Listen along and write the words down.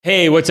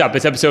Hey, what's up?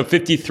 It's episode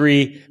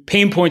 53,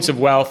 Pain Points of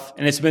Wealth,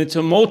 and it's been a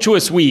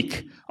tumultuous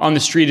week on the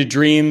Street of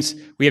Dreams.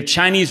 We have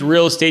Chinese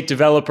real estate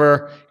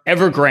developer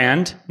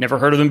Evergrande, never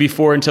heard of them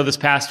before until this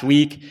past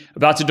week,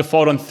 about to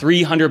default on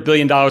 $300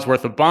 billion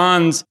worth of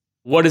bonds.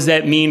 What does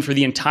that mean for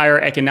the entire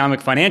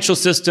economic financial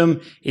system?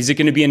 Is it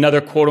going to be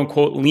another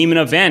quote-unquote Lehman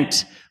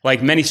event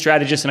like many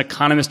strategists and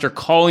economists are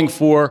calling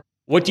for?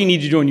 What do you need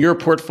to do in your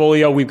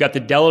portfolio? We've got the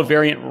Delta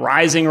variant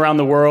rising around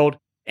the world.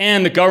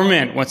 And the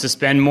government wants to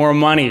spend more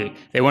money.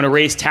 They want to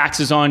raise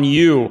taxes on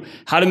you.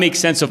 How to make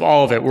sense of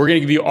all of it. We're going to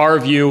give you our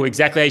view,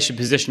 exactly how you should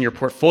position your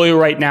portfolio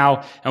right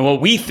now, and what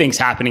we think is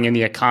happening in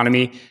the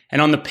economy.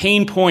 And on the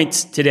pain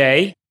points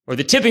today, or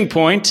the tipping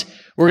point,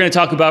 we're going to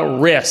talk about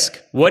risk.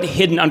 What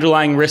hidden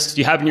underlying risks do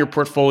you have in your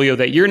portfolio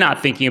that you're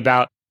not thinking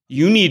about,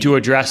 you need to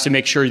address to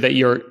make sure that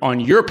you're on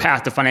your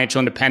path to financial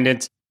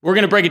independence? We're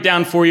going to break it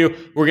down for you.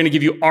 We're going to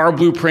give you our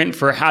blueprint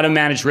for how to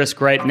manage risk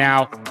right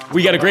now.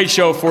 We got a great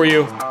show for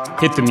you.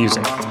 Hit the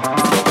music.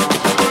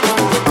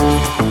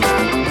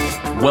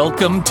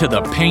 Welcome to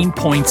the Pain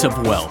Points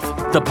of Wealth,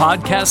 the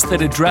podcast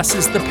that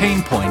addresses the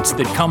pain points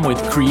that come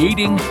with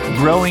creating,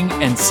 growing,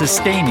 and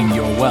sustaining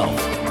your wealth,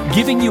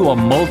 giving you a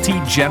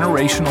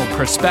multi-generational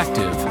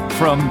perspective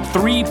from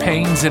three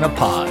Pains in a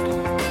pod.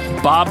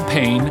 Bob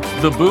Payne,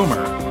 the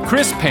boomer,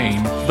 Chris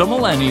Payne, the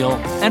millennial,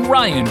 and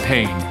Ryan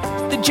Payne,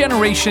 the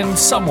generation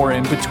somewhere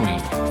in between.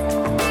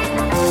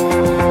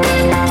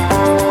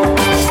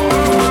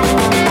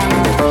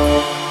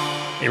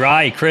 Hey,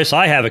 Ryan, Chris,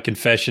 I have a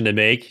confession to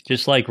make.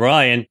 Just like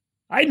Ryan,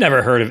 I'd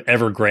never heard of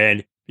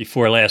Evergrande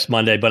before last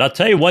Monday, but I'll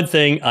tell you one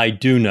thing I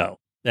do know,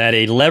 that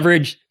a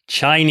leveraged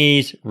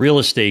Chinese real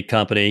estate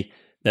company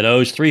that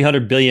owes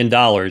 $300 billion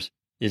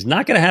is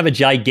not going to have a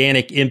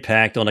gigantic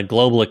impact on a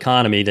global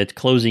economy that's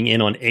closing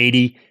in on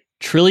 $80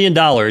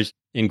 trillion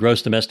in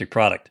gross domestic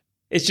product.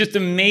 It's just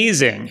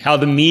amazing how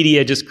the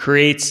media just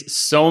creates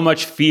so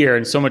much fear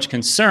and so much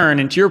concern.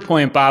 And to your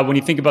point, Bob, when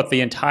you think about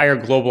the entire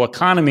global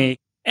economy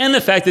and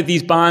the fact that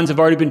these bonds have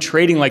already been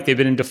trading like they've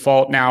been in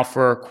default now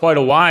for quite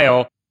a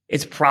while,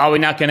 it's probably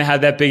not going to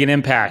have that big an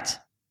impact.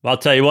 Well, I'll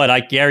tell you what,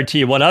 I guarantee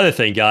you one other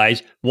thing,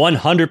 guys.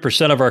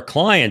 100% of our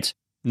clients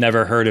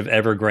never heard of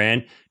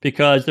Evergrande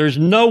because there's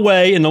no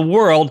way in the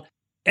world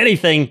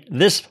anything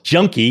this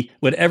junky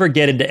would ever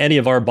get into any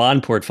of our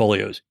bond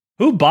portfolios.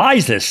 Who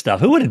buys this stuff?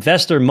 Who would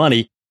invest their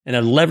money in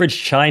a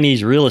leveraged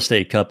Chinese real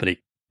estate company?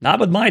 Not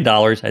with my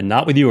dollars and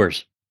not with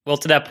yours. Well,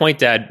 to that point,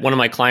 Dad, one of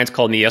my clients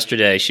called me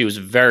yesterday. She was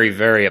very,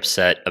 very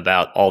upset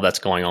about all that's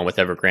going on with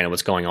Evergrande and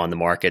what's going on in the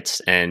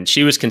markets. And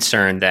she was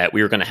concerned that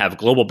we were going to have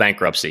global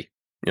bankruptcy.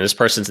 You know, this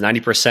person's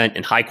 90%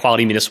 in high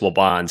quality municipal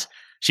bonds.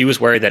 She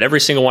was worried that every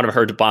single one of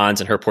her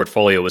bonds in her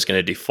portfolio was going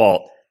to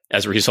default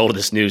as a result of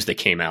this news that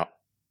came out.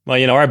 Well,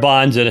 you know, our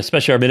bonds, and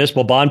especially our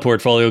municipal bond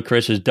portfolio,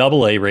 Chris, is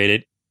AA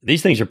rated.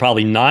 These things are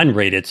probably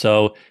non-rated,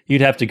 so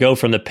you'd have to go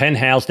from the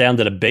penthouse down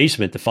to the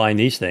basement to find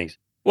these things.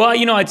 Well,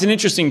 you know, it's an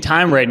interesting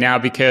time right now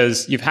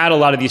because you've had a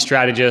lot of these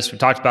strategists, we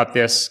talked about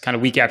this kind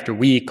of week after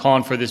week,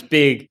 calling for this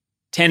big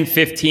 10,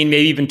 15,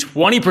 maybe even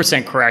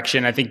 20%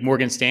 correction, I think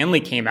Morgan Stanley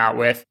came out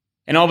with.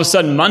 And all of a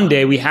sudden,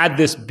 Monday, we had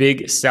this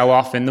big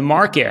sell-off in the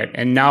market.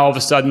 And now all of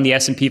a sudden, the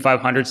S&P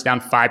 500 is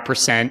down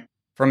 5%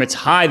 from its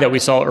high that we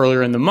saw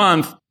earlier in the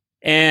month.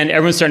 And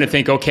everyone's starting to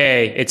think,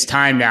 okay, it's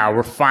time now.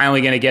 We're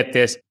finally going to get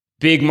this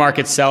big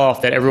market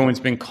sell-off that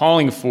everyone's been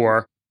calling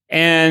for.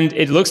 And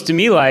it looks to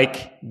me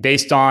like,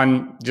 based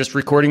on just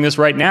recording this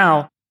right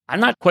now,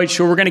 I'm not quite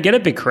sure we're going to get a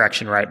big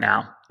correction right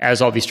now,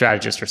 as all these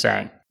strategists are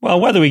saying.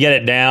 Well, whether we get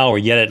it now or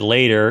get it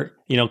later,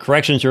 you know,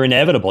 corrections are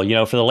inevitable. You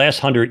know, for the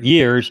last 100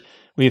 years,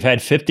 we've had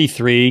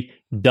 53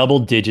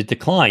 double-digit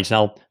declines.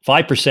 Now,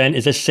 5%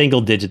 is a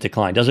single-digit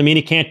decline. Doesn't mean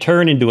it can't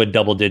turn into a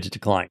double-digit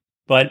decline.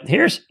 But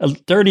here's a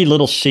dirty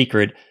little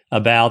secret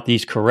about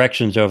these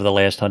corrections over the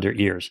last 100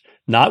 years.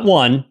 Not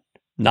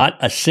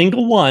a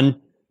single one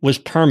was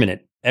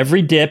permanent.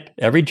 Every dip,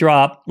 every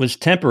drop was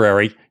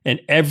temporary, and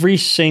every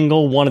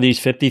single one of these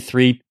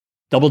 53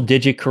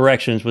 double-digit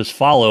corrections was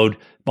followed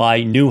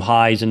by new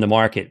highs in the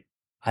market.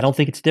 I don't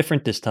think it's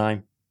different this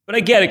time. But I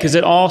get it because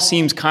it all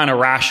seems kind of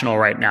rational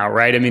right now,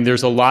 right? I mean,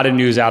 there's a lot of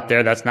news out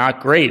there that's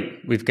not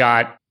great. We've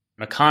got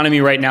an economy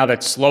right now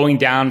that's slowing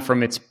down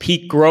from its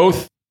peak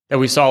growth that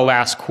we saw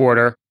last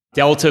quarter.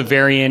 Delta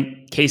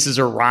variant cases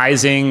are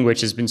rising,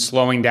 which has been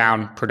slowing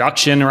down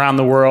production around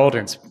the world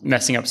and it's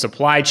messing up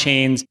supply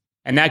chains.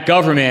 And that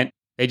government,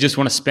 they just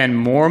want to spend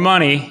more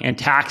money and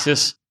tax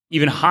us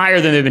even higher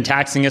than they've been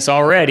taxing us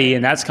already.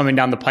 And that's coming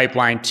down the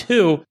pipeline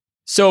too.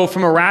 So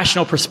from a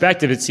rational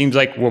perspective, it seems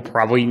like we'll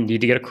probably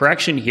need to get a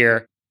correction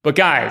here. But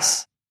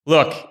guys,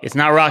 look, it's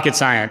not rocket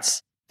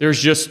science.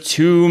 There's just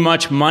too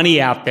much money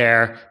out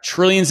there,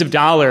 trillions of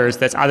dollars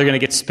that's either going to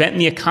get spent in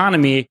the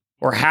economy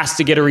or has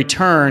to get a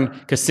return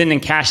because sitting in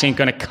cash ain't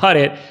going to cut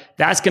it.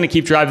 That's going to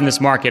keep driving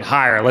this market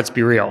higher. Let's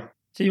be real.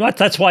 See what?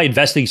 That's why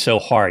investing's so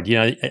hard. You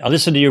know, I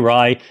listen to you,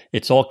 Rye.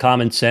 It's all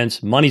common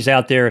sense. Money's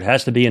out there. It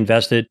has to be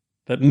invested.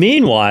 But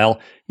meanwhile,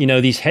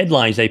 these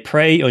headlines, they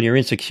prey on your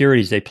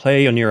insecurities, they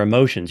play on your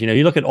emotions.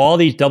 You look at all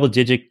these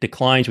double-digit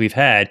declines we've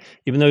had,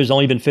 even though there's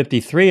only been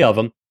 53 of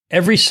them,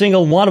 every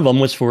single one of them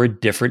was for a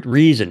different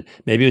reason.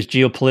 Maybe it was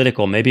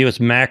geopolitical, maybe it was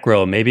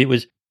macro, maybe it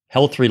was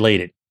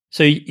health-related.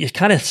 So you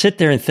kind of sit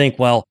there and think,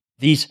 well,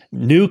 these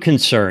new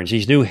concerns,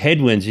 these new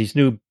headwinds, these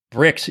new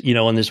bricks,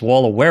 on this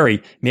wall of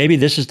worry, maybe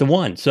this is the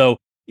one. So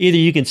either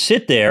you can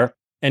sit there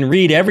and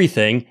read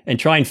everything and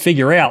try and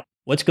figure out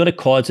what's going to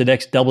cause the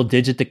next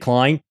double-digit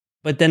decline,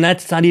 but then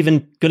that's not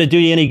even going to do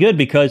you any good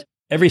because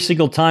every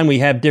single time we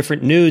have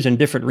different news and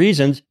different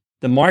reasons,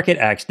 the market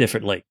acts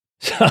differently.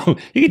 So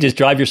you could just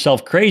drive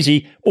yourself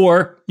crazy,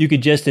 or you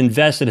could just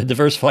invest in a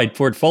diversified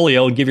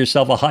portfolio and give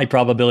yourself a high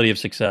probability of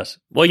success.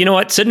 Well, you know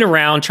what? Sitting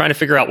around trying to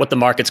figure out what the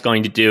market's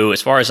going to do,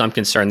 as far as I'm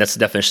concerned, that's the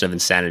definition of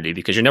insanity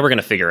because you're never going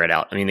to figure it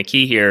out. I mean, the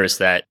key here is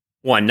that,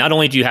 one, not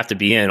only do you have to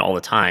be in all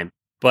the time,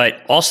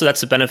 but also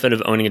that's the benefit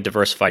of owning a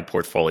diversified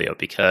portfolio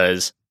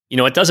because,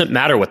 it doesn't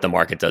matter what the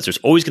market does. There's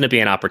always going to be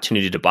an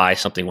opportunity to buy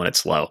something when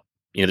it's low.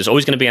 There's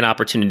always going to be an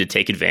opportunity to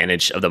take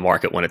advantage of the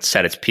market when it's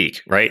at its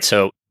peak, right?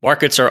 So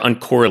markets are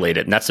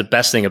uncorrelated. And that's the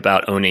best thing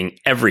about owning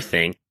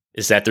everything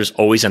is that there's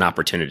always an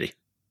opportunity.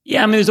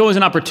 Yeah, I mean, there's always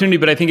an opportunity,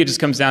 but I think it just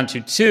comes down to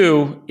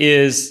two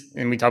is,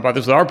 and we talk about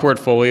this with our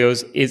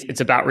portfolios, is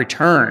it's about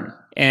return.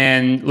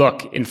 And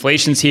look,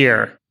 inflation's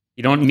here.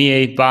 You don't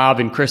need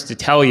Bob and Chris to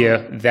tell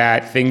you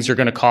that things are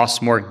going to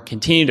cost more,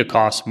 continue to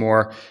cost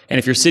more. And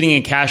if you're sitting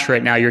in cash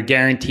right now, you're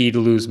guaranteed to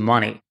lose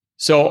money.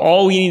 So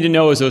all we need to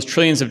know is those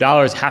trillions of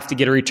dollars have to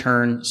get a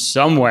return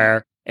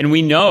somewhere. And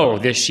we know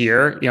this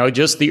year,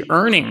 just the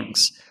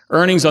earnings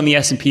on the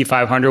S&P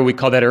 500, we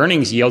call that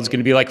earnings yield, is going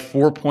to be like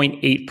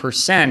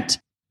 4.8%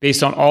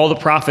 based on all the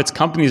profits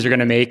companies are going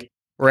to make.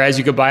 Whereas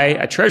you could buy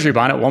a treasury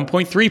bond at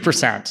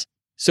 1.3%.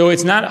 So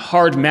it's not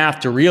hard math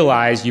to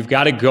realize you've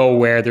got to go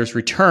where there's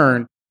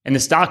return, and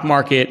the stock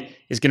market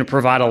is going to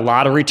provide a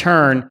lot of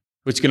return,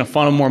 which is going to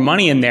funnel more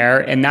money in there.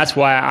 And that's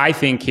why I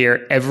think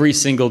here, every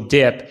single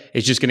dip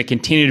is just going to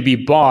continue to be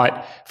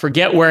bought.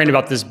 Forget worrying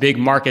about this big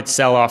market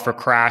sell-off or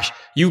crash.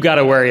 You got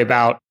to worry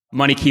about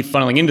money keep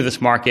funneling into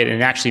this market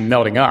and actually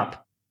melting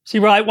up. See,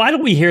 Ryan, why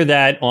don't we hear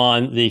that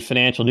on the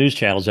financial news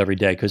channels every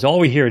day? Because all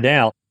we hear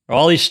now are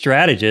all these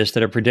strategists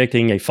that are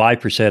predicting a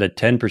 5%, a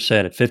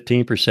 10%, a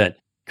 15%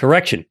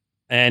 correction.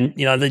 And,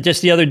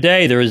 just the other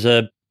day, there was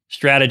a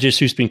strategist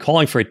who's been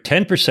calling for a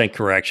 10%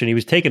 correction. He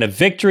was taking a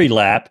victory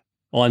lap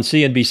on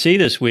CNBC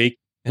this week.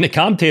 And the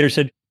commentator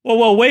said,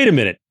 whoa, wait a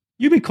minute.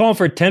 You've been calling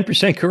for a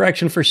 10%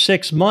 correction for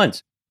 6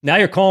 months. Now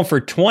you're calling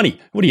for 20.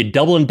 What are you,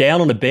 doubling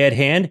down on a bad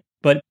hand?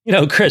 But,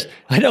 Chris,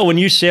 I know when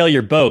you sail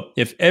your boat,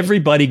 if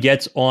everybody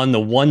gets on the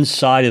one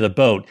side of the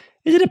boat,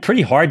 isn't it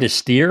pretty hard to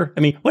steer?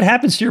 I mean, what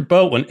happens to your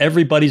boat when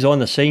everybody's on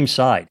the same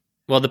side?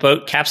 Well, the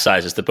boat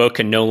capsizes. The boat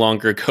can no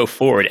longer go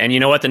forward. And you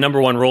know what the number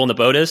one rule in the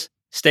boat is?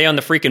 Stay on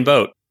the freaking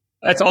boat.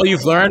 That's all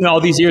you've learned in all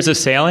these years of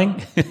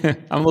sailing?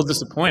 I'm a little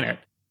disappointed.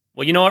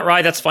 Well, you know what,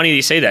 Ryan? That's funny that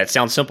you say that. It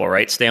sounds simple,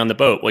 right? Stay on the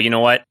boat. Well, you know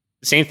what?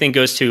 The same thing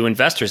goes to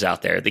investors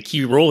out there. The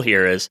key rule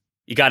here is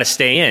you got to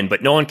stay in,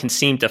 but no one can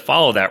seem to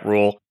follow that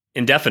rule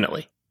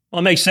indefinitely. Well,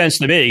 it makes sense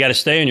to me. You got to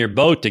stay in your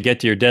boat to get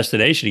to your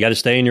destination. You got to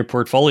stay in your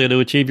portfolio to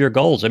achieve your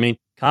goals. I mean,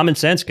 common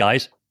sense,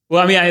 guys.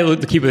 Well, I mean, I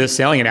keep with this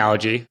sailing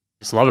analogy.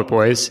 Just love it,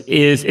 boys.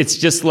 It's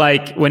just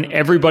like when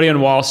everybody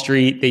on Wall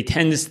Street, they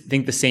tend to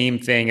think the same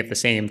thing at the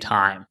same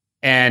time.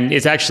 And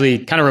it's actually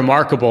kind of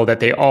remarkable that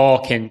they all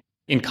can,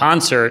 in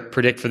concert,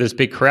 predict for this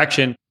big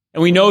correction.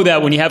 And we know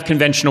that when you have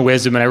conventional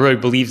wisdom, and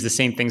everybody believes the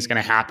same thing's going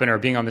to happen or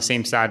being on the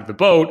same side of the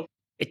boat,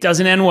 it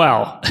doesn't end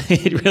well.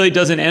 It really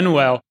doesn't end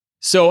well.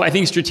 So I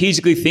think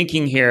strategically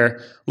thinking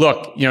here,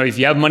 look, if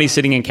you have money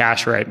sitting in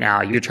cash right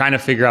now, you're trying to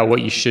figure out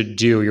what you should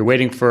do. You're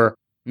waiting for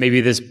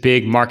maybe this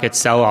big market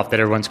sell-off that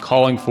everyone's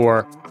calling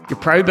for. You're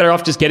probably better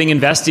off just getting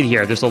invested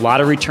here. There's a lot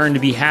of return to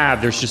be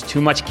had. There's just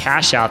too much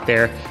cash out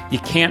there. You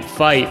can't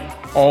fight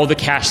all the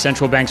cash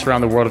central banks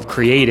around the world have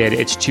created.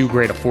 It's too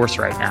great a force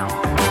right now.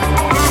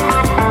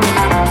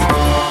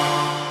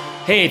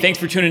 Hey, thanks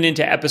for tuning in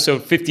to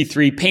episode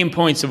 53, Pain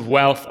Points of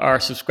Wealth. Our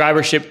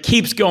subscribership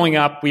keeps going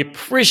up. We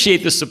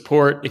appreciate the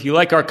support. If you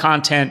like our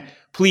content,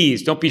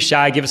 please don't be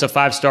shy. Give us a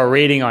 5-star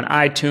rating on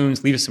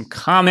iTunes. Leave us some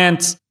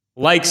comments.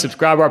 Like,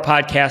 subscribe to our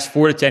podcast,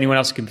 forward it to anyone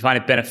else who can find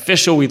it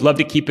beneficial. We'd love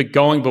to keep it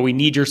going, but we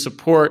need your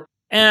support.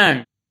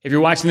 And if you're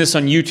watching this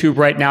on YouTube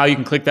right now, you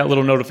can click that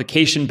little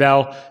notification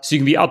bell so you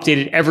can be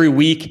updated every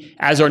week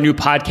as our new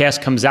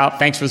podcast comes out.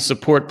 Thanks for the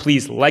support.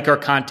 Please like our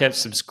content,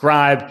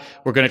 subscribe.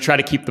 We're going to try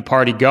to keep the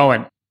party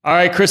going. All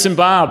right, Chris and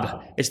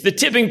Bob, it's the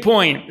tipping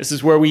point. This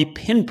is where we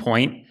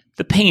pinpoint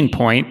the pain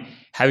point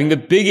having the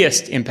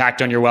biggest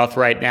impact on your wealth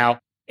right now.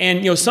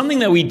 And, something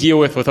that we deal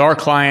with our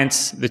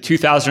clients, the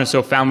 2,000 or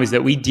so families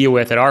that we deal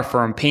with at our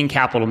firm, Payne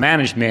Capital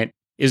Management,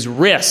 is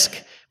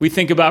risk. We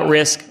think about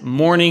risk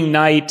morning,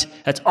 night.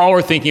 That's all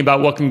we're thinking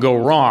about, what can go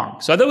wrong.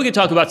 So I thought we could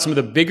talk about some of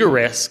the bigger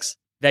risks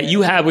that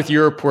you have with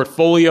your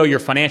portfolio, your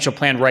financial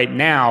plan right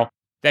now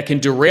that can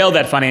derail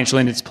that financial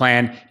index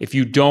plan if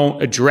you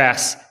don't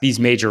address these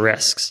major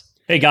risks.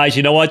 Hey guys,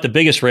 you know what? The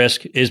biggest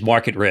risk is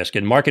market risk.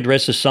 And market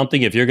risk is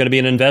something, if you're going to be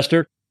an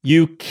investor,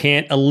 you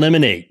can't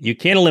eliminate. You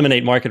can't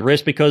eliminate market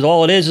risk because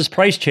all it is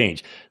price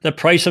change. The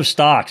price of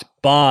stocks,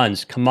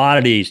 bonds,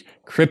 commodities,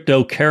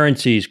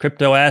 cryptocurrencies,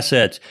 crypto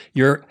assets,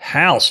 your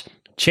house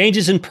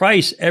changes in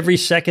price every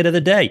second of the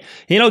day.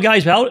 You know,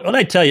 guys, what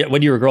I tell you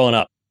when you were growing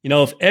up, you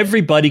know, if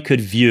everybody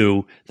could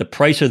view the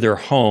price of their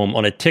home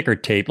on a ticker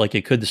tape like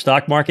you could the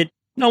stock market,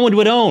 no one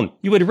would own.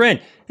 You would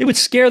rent. It would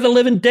scare the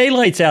living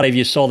daylights out of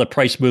you saw the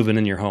price moving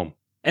in your home.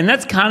 And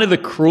that's kind of the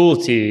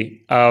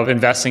cruelty of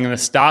investing in the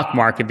stock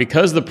market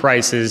because the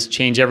prices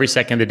change every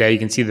second of the day. You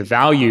can see the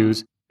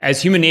values.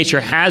 As human nature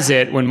has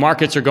it, when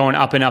markets are going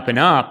up and up and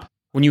up,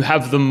 when you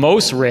have the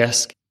most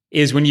risk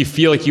is when you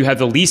feel like you have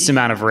the least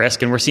amount of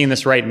risk. And we're seeing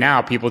this right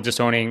now, people just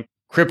owning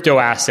crypto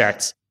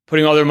assets,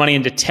 putting all their money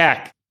into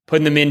tech,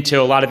 putting them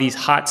into a lot of these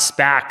hot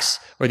SPACs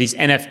or these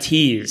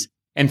NFTs.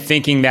 And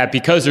thinking that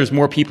because there's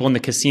more people in the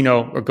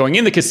casino or going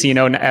in the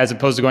casino as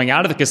opposed to going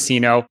out of the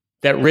casino,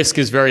 that risk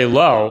is very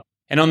low.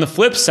 And on the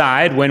flip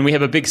side, when we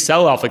have a big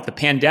sell-off like the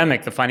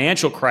pandemic, the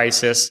financial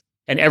crisis,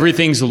 and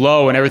everything's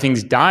low and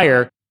everything's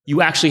dire,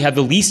 you actually have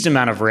the least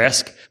amount of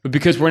risk. But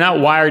because we're not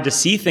wired to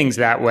see things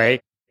that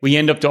way, we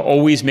end up to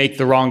always make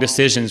the wrong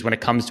decisions when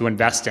it comes to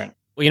investing.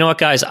 Well, you know what,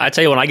 guys? I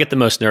tell you when I get the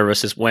most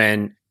nervous is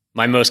when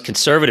my most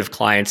conservative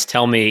clients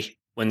tell me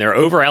when they're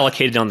over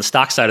allocated on the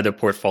stock side of their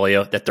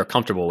portfolio that they're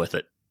comfortable with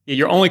it.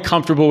 You're only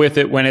comfortable with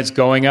it when it's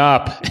going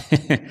up.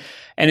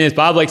 And as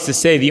Bob likes to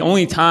say, the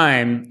only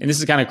time, and this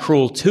is kind of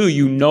cruel too,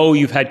 you know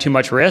you've had too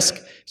much risk,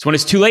 it's when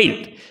it's too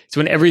late. It's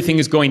when everything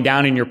is going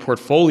down in your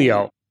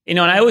portfolio. You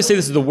know, and I always say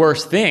this is the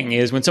worst thing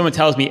is when someone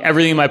tells me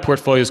everything in my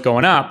portfolio is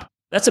going up,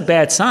 that's a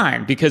bad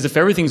sign because if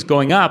everything's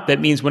going up,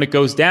 that means when it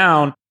goes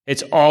down,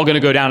 it's all going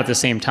to go down at the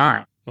same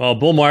time. Well,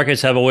 bull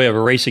markets have a way of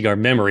erasing our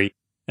memory.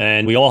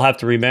 And we all have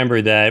to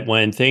remember that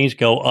when things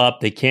go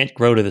up, they can't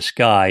grow to the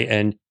sky.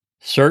 And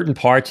certain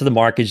parts of the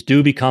markets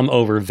do become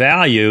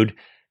overvalued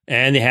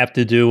and they have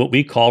to do what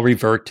we call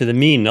revert to the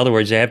mean. In other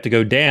words, they have to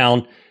go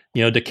down,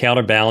 you know, to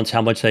counterbalance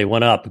how much they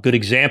went up. A good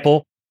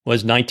example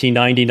was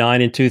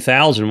 1999 and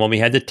 2000 when we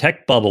had the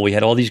tech bubble. We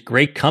had all these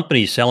great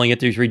companies selling at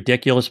these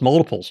ridiculous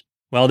multiples.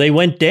 Well, they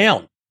went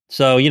down.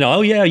 So, you know,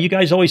 oh yeah, you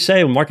guys always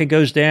say when market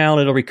goes down,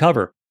 it'll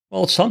recover.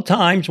 Well,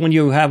 sometimes when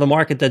you have a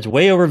market that's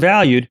way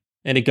overvalued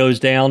and it goes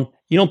down,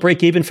 you don't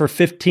break even for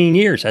 15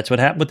 years. That's what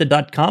happened with the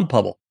dot-com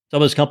bubble. Some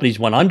of those companies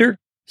went under,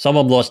 some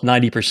of them lost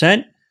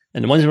 90%,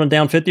 and the ones that went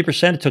down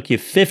 50%, it took you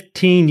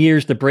 15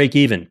 years to break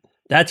even.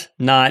 That's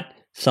not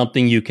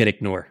something you can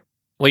ignore.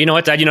 Well, you know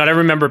what, Dad? You know what? I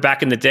remember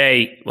back in the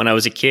day when I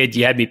was a kid,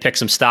 you had me pick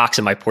some stocks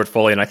in my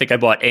portfolio, and I think I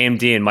bought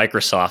AMD and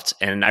Microsoft,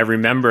 and I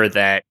remember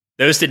that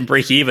those didn't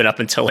break even up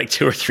until like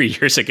 2 or 3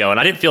 years ago, and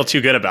I didn't feel too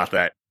good about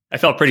that. I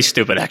felt pretty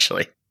stupid,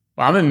 actually.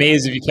 Well, I'm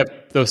amazed if you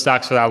kept those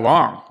stocks for that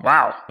long.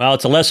 Wow. Well,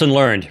 it's a lesson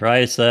learned,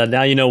 right? It's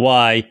now you know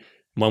why.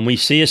 When we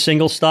see a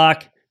single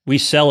stock, we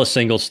sell a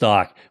single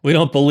stock. We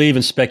don't believe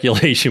in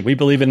speculation. We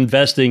believe in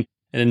investing,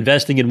 and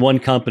investing in one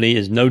company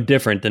is no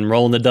different than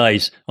rolling the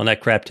dice on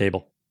that crap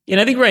table. And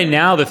I think right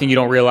now, the thing you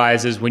don't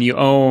realize is when you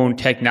own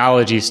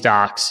technology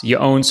stocks, you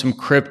own some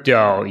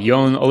crypto, you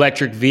own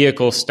electric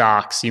vehicle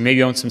stocks, you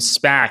maybe own some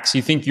SPACs,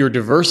 you think you're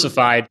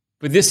diversified,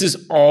 but this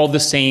is all the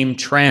same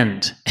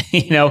trend.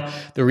 You know,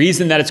 the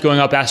reason that it's going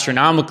up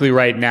astronomically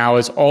right now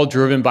is all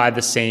driven by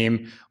the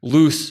same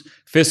loose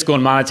fiscal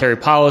and monetary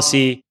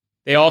policy.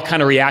 They all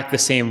kind of react the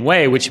same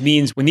way, which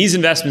means when these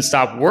investments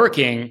stop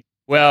working,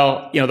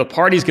 well, you know, the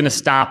party's going to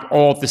stop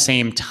all at the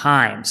same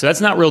time. So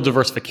that's not real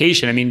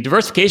diversification. I mean,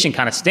 diversification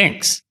kind of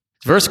stinks.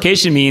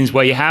 Diversification means,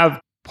 well, you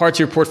have parts of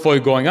your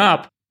portfolio going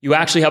up, you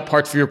actually have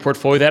parts of your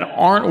portfolio that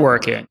aren't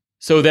working.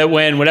 So that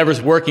when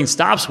whatever's working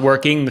stops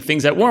working, the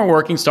things that weren't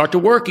working start to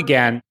work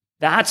again.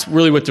 That's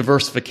really what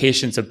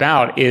diversification's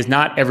about, is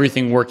not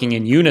everything working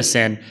in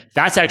unison.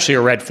 That's actually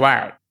a red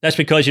flag. That's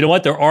because, you know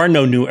what? There are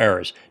no new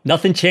errors.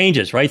 Nothing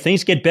changes, right?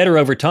 Things get better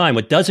over time.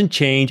 What doesn't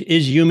change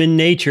is human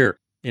nature,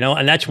 you know,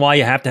 and that's why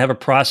you have to have a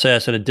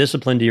process and a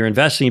discipline to your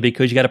investing,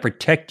 because you got to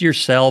protect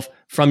yourself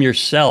from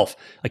yourself.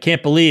 I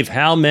can't believe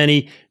how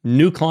many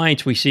new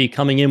clients we see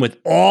coming in with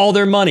all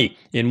their money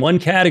in one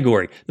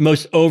category, the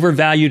most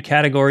overvalued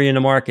category in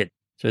the market.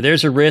 So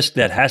there's a risk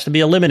that has to be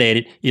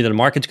eliminated. Either the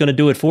market's going to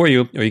do it for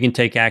you, or you can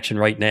take action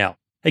right now.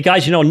 Hey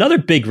guys, you know, another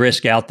big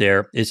risk out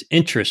there is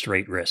interest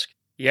rate risk.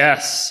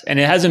 Yes. And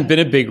it hasn't been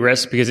a big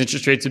risk because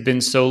interest rates have been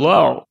so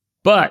low.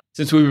 But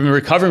since we've been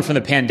recovering from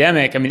the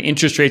pandemic, I mean,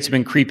 interest rates have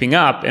been creeping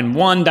up. And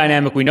one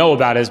dynamic we know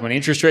about is when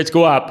interest rates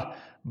go up,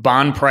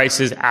 bond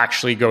prices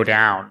actually go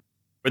down.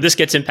 Where this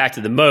gets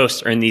impacted the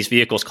most are in these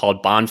vehicles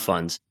called bond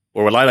funds,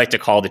 or what I like to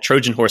call the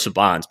Trojan horse of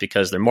bonds,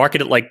 because they're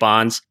marketed like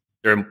bonds,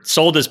 they're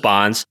sold as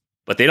bonds,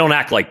 but they don't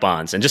act like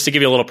bonds. And just to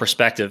give you a little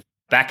perspective,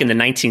 back in the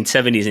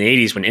 1970s and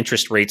 80s, when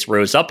interest rates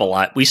rose up a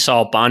lot, we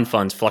saw bond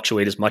funds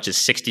fluctuate as much as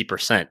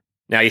 60%.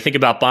 Now, you think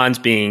about bonds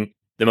being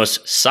the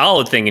most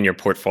solid thing in your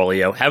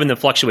portfolio, having them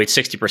fluctuate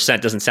 60%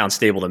 doesn't sound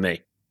stable to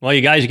me. Well,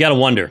 you guys, you got to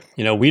wonder,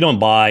 you know, we don't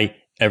buy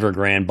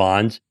Evergrande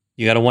bonds.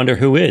 you got to wonder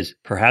who is.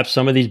 Perhaps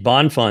some of these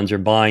bond funds are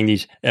buying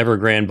these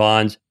Evergrande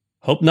bonds.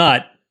 Hope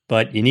not,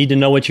 but you need to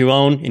know what you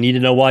own. You need to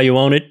know why you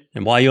own it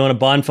and why you own a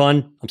bond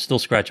fund. I'm still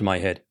scratching my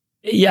head.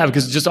 Yeah,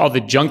 because just all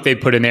the junk they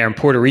put in there. And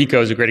Puerto Rico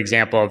is a great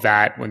example of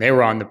that when they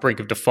were on the brink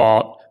of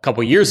default a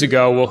couple of years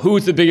ago. Well,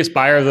 who's the biggest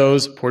buyer of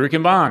those Puerto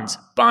Rican bonds?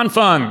 Bond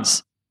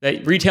funds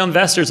that retail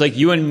investors like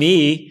you and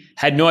me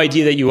had no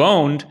idea that you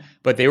owned,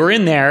 but they were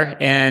in there.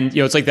 And,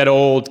 it's like that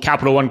old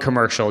Capital One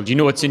commercial. Do you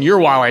know what's in your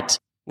wallet?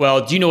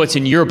 Well, do you know what's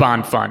in your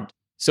bond fund?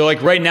 So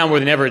like right now more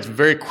than ever, it's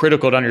very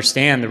critical to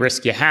understand the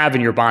risk you have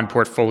in your bond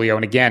portfolio.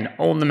 And again,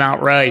 own them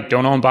outright.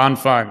 Don't own bond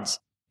funds.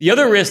 The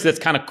other risk that's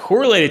kind of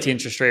correlated to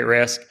interest rate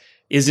risk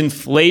is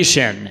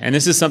inflation. And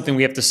this is something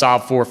we have to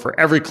solve for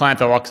every client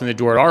that walks in the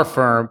door at our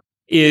firm,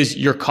 is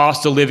your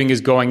cost of living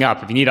is going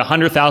up. If you need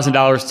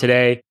 $100,000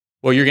 today,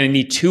 well, you're going to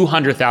need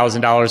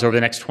 $200,000 over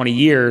the next 20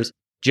 years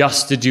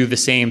just to do the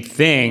same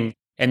thing.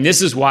 And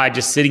this is why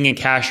just sitting in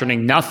cash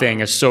earning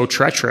nothing is so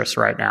treacherous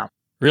right now.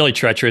 Really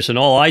treacherous. And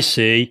all I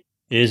see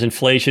is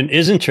inflation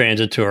isn't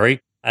transitory.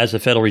 As the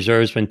Federal Reserve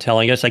has been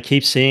telling us, I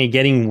keep seeing it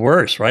getting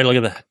worse, right? Look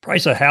at the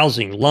price of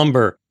housing,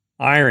 lumber,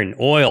 iron,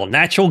 oil,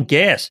 natural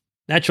gas.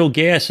 Natural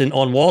gas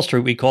on Wall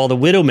Street we call the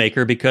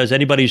widowmaker, because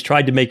anybody who's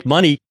tried to make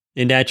money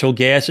in natural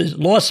gas has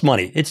lost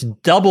money. It's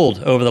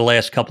doubled over the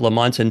last couple of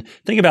months. And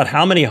think about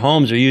how many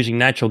homes are using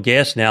natural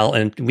gas now.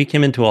 And we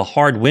came into a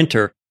hard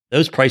winter.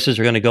 Those prices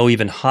are going to go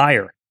even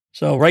higher.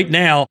 So right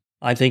now,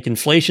 I think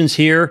inflation's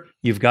here.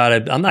 You've got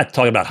to, I'm not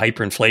talking about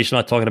hyperinflation. I'm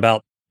not talking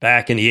about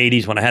back in the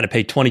 80s when I had to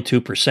pay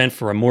 22%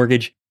 for a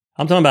mortgage.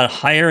 I'm talking about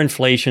higher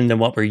inflation than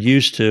what we're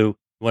used to. You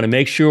want to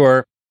make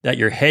sure that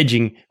you're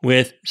hedging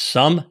with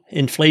some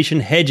inflation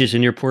hedges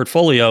in your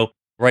portfolio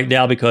right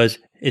now, because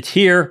it's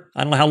here.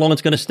 I don't know how long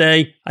it's going to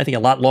stay. I think a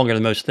lot longer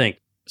than most think.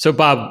 So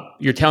Bob,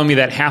 you're telling me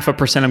that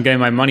 0.5% I'm getting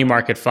my money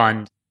market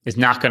fund is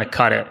not going to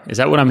cut it. Is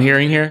that what I'm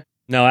hearing here?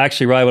 No,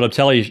 actually, Ryan, what I'm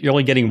telling you is you're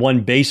only getting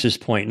 1 basis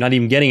point, not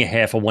even getting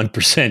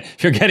 0.5%.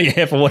 If you're getting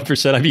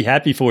 0.5%, I'd be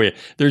happy for you.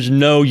 There's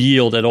no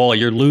yield at all.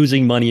 You're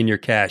losing money in your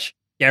cash.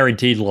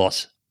 Guaranteed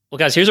loss. Well,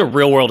 guys, here's a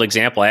real world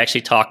example. I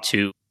actually talked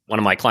to one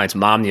of my clients'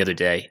 mom the other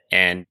day,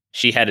 and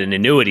she had an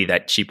annuity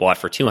that she bought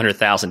for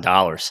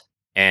 $200,000.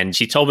 And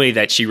she told me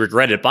that she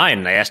regretted buying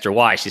it. And I asked her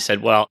why. She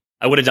said, well,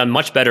 I would have done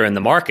much better in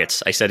the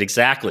markets. I said,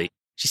 exactly.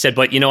 She said,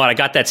 but you know what? I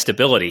got that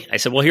stability. I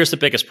said, well, here's the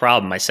biggest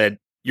problem. I said,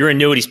 your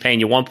annuity's paying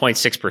you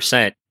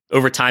 1.6%.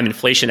 Over time,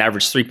 inflation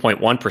averaged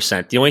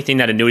 3.1%. The only thing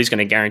that annuity is going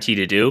to guarantee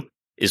to do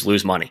is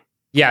lose money.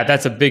 Yeah,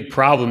 that's a big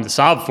problem to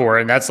solve for.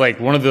 And that's like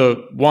one of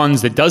the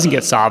ones that doesn't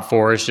get solved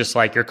for is just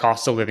like your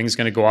cost of living is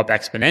going to go up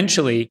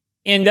exponentially.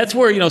 And that's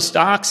where,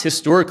 stocks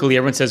historically,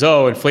 everyone says,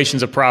 oh,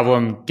 inflation's a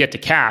problem, get to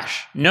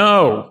cash.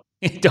 No,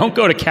 don't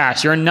go to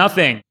cash. You're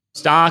nothing.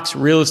 Stocks,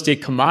 real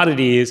estate,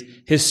 commodities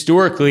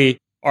historically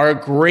are a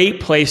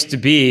great place to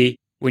be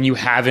when you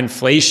have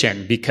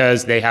inflation,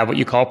 because they have what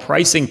you call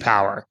pricing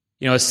power.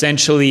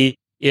 Essentially,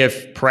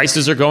 if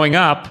prices are going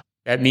up,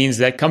 that means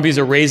that companies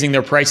are raising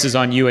their prices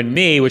on you and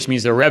me, which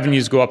means their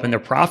revenues go up and their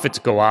profits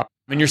go up.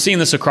 And you're seeing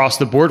this across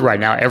the board right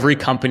now. Every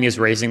company is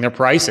raising their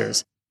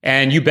prices.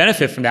 And you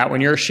benefit from that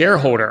when you're a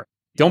shareholder.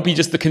 Don't be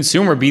just the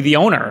consumer, be the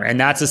owner. And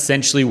that's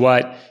essentially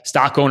what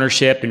stock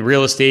ownership and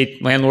real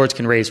estate landlords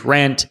can raise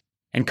rent.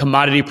 And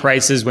commodity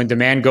prices, when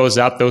demand goes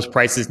up, those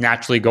prices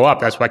naturally go up.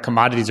 That's why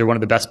commodities are one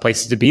of the best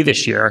places to be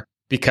this year,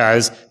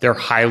 because they're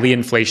highly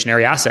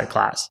inflationary asset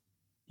class.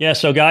 Yeah,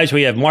 so guys,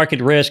 we have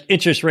market risk,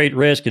 interest rate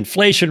risk,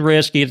 inflation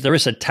risk, the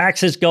risk of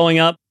taxes going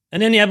up,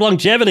 and then you have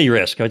longevity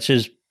risk, which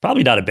is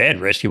probably not a bad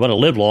risk. You want to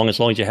live long as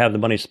long as you have the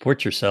money to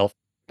support yourself.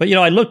 But,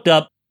 I looked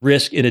up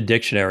risk in a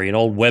dictionary, an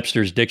old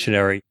Webster's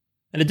dictionary,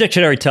 and the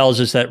dictionary tells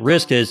us that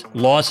risk is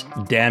loss,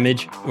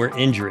 damage, or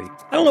injury.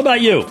 I don't know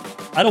about you.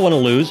 I don't want to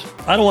lose.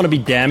 I don't want to be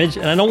damaged,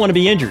 and I don't want to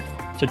be injured.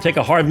 So take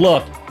a hard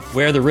look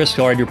where the risks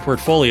are in your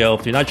portfolio.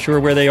 If you're not sure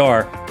where they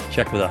are,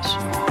 check with us.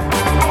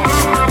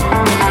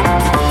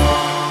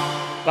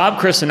 Bob,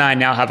 Chris, and I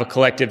now have a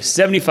collective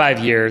 75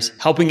 years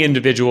helping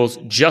individuals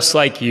just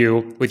like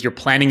you with your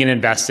planning and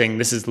investing.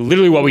 This is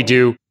literally what we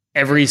do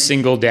every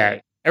single day.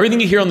 Everything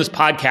you hear on this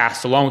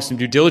podcast, along with some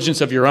due diligence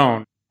of your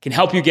own, can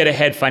help you get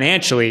ahead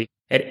financially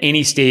at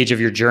any stage of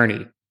your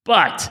journey.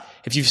 But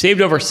if you've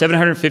saved over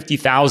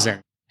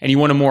 $750,000 and you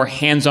want a more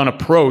hands-on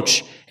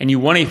approach and you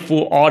want a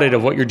full audit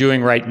of what you're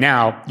doing right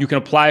now, you can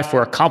apply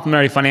for a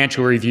complimentary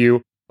financial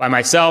review by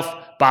myself,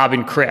 Bob,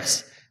 and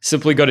Chris.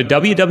 Simply go to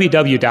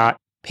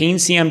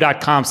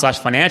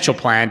www.paincm.com/financial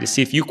plan to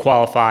see if you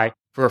qualify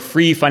for a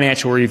free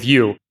financial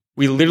review.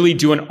 We literally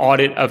do an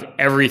audit of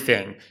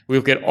everything. We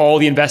look at all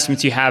the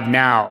investments you have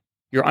now,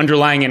 your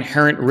underlying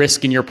inherent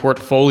risk in your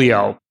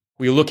portfolio.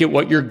 We look at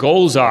what your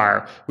goals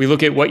are. We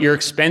look at what your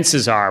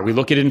expenses are. We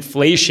look at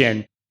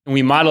inflation, and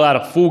we model out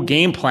a full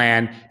game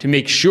plan to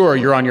make sure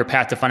you're on your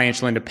path to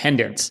financial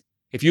independence.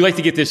 If you'd like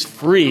to get this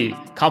free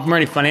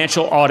complimentary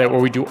financial audit where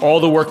we do all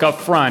the work up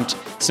front,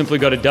 simply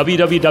go to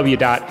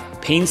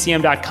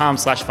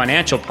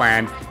www.paincm.com/financial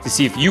plan to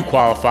see if you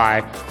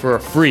qualify for a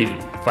free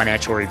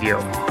financial review.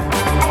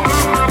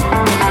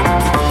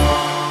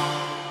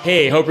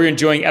 Hey, hope you're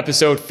enjoying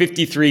episode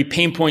 53,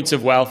 Pain Points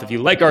of Wealth. If you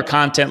like our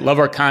content, love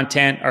our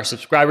content, our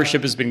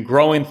subscribership has been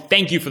growing.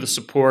 Thank you for the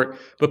support.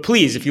 But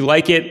please, if you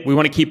like it, we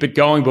want to keep it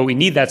going, but we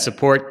need that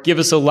support. Give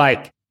us a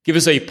like. Give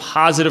us a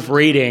positive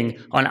rating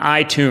on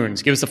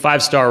iTunes. Give us a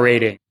 5-star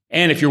rating.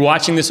 And if you're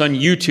watching this on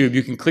YouTube,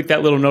 you can click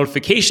that little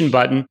notification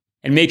button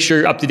and make sure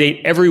you're up to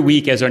date every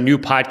week as our new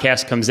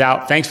podcast comes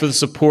out. Thanks for the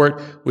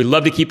support. We'd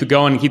love to keep it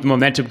going and keep the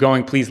momentum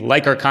going. Please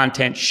like our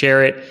content,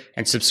 share it,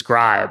 and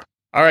subscribe.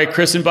 All right,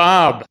 Chris and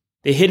Bob,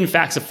 the hidden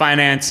facts of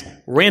finance,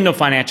 random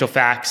financial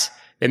facts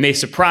that may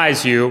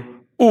surprise you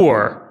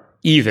or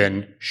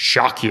even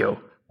shock you.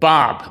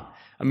 Bob,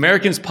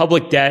 Americans'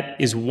 public debt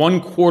is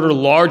 1/4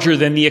 larger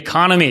than the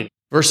economy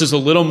versus a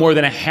little more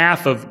than a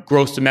half of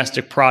gross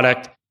domestic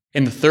product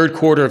in the third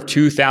quarter of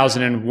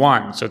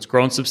 2001. So it's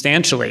grown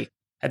substantially.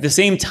 At the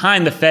same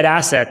time, the Fed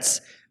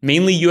assets,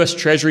 mainly U.S.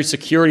 Treasury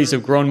securities,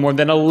 have grown more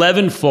than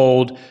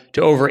 11-fold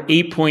to over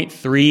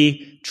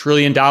 $8.3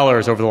 trillion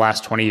over the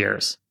last 20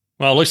 years.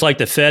 Well, it looks like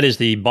the Fed is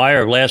the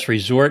buyer of last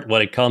resort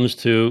when it comes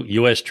to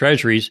U.S.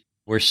 Treasuries.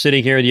 We're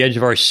sitting here at the edge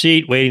of our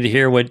seat waiting to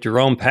hear what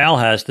Jerome Powell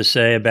has to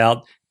say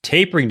about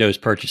tapering those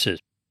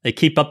purchases. They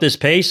keep up this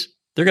pace,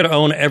 they're going to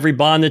own every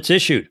bond that's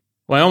issued.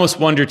 Well, I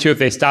almost wonder, too, if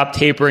they stop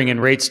tapering and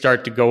rates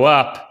start to go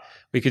up,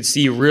 we could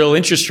see real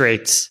interest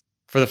rates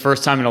for the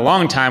first time in a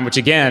long time, which,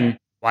 again,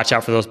 watch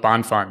out for those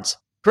bond funds.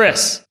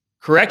 Chris,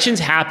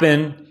 corrections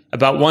happen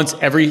about once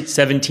every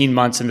 17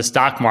 months in the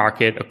stock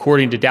market,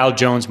 according to Dow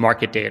Jones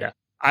market data.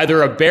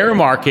 Either a bear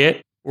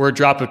market, or a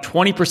drop of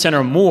 20%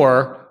 or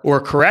more, or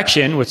a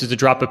correction, which is a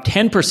drop of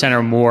 10%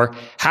 or more,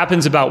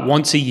 happens about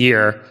once a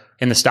year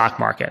in the stock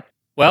market.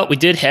 Well, we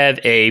did have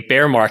a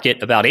bear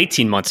market about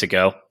 18 months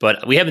ago,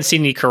 but we haven't seen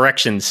any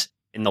corrections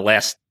in the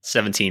last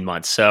 17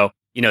 months. So,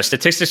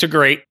 statistics are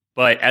great,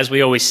 but as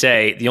we always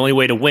say, the only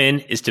way to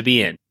win is to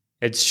be in.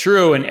 It's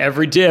true, and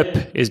every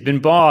dip has been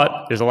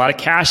bought. There's a lot of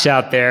cash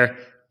out there.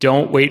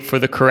 Don't wait for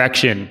the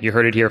correction. You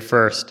heard it here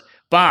first.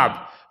 Bob,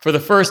 for the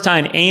first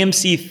time,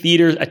 AMC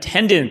Theater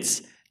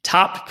attendance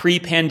topped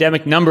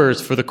pre-pandemic numbers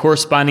for the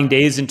corresponding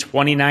days in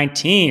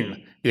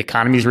 2019. The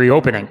economy's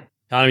reopening.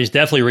 Economy's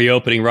definitely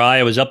reopening, Rye.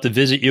 I was up to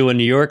visit you in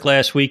New York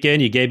last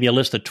weekend. You gave me a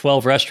list of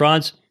 12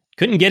 restaurants.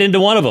 Couldn't get into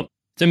one of them.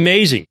 It's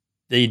amazing.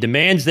 The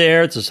demand's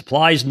there. The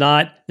supply's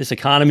not. This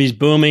economy's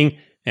booming,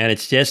 and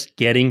it's just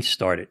getting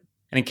started.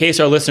 And in case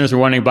our listeners are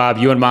wondering, Bob,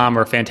 you and Mom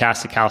are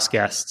fantastic house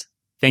guests.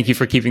 Thank you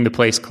for keeping the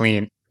place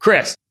clean.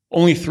 Chris,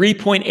 only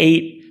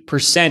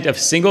 3.8% of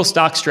single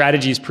stock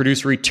strategies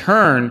produce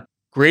return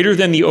greater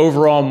than the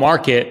overall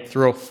market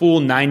through a full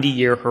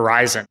 90-year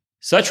horizon.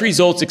 Such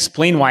results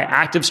explain why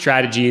active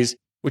strategies,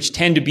 which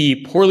tend to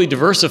be poorly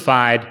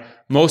diversified,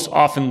 most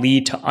often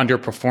lead to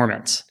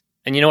underperformance.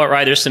 And you know what,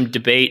 Ryan? There's some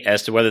debate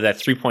as to whether that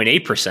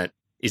 3.8%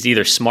 is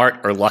either smart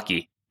or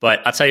lucky. But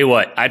I'll tell you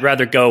what, I'd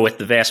rather go with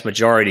the vast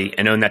majority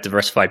and own that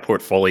diversified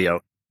portfolio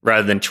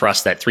rather than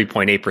trust that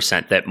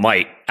 3.8% that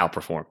might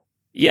outperform.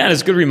 Yeah, and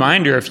it's a good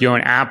reminder if you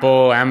own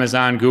Apple,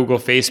 Amazon, Google,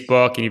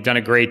 Facebook, and you've done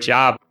a great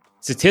job,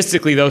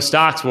 statistically, those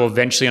stocks will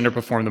eventually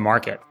underperform the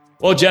market.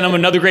 Well, gentlemen,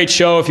 another great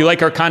show. If you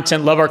like our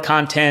content, love our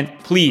content,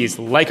 please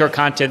like our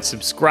content,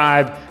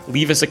 subscribe,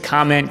 leave us a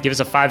comment, give us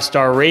a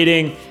 5-star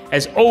rating.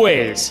 As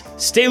always,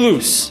 stay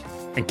loose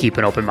and keep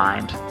an open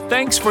mind.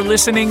 Thanks for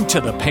listening to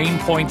The Pain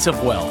Points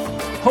of Wealth.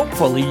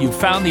 Hopefully, you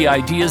found the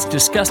ideas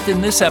discussed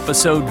in this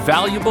episode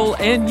valuable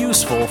and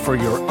useful for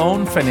your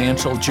own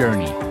financial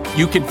journey.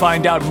 You can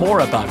find out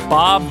more about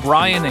Bob,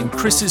 Brian, and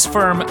Chris's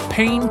firm,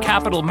 Payne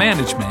Capital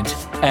Management,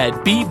 at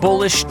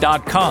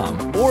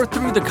BeBullish.com or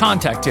through the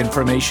contact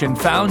information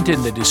found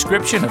in the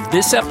description of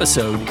this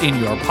episode in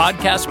your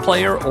podcast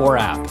player or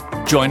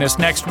app. Join us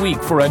next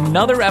week for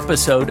another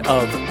episode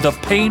of The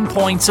Pain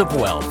Points of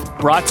Wealth,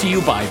 brought to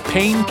you by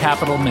Payne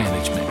Capital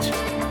Management.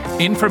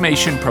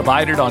 Information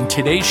provided on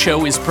today's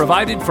show is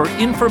provided for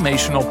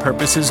informational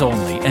purposes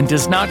only and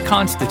does not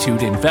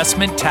constitute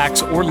investment,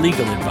 tax, or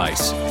legal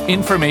advice.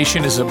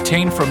 Information is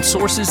obtained from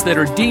sources that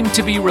are deemed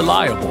to be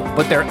reliable,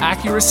 but their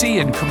accuracy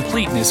and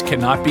completeness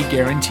cannot be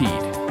guaranteed.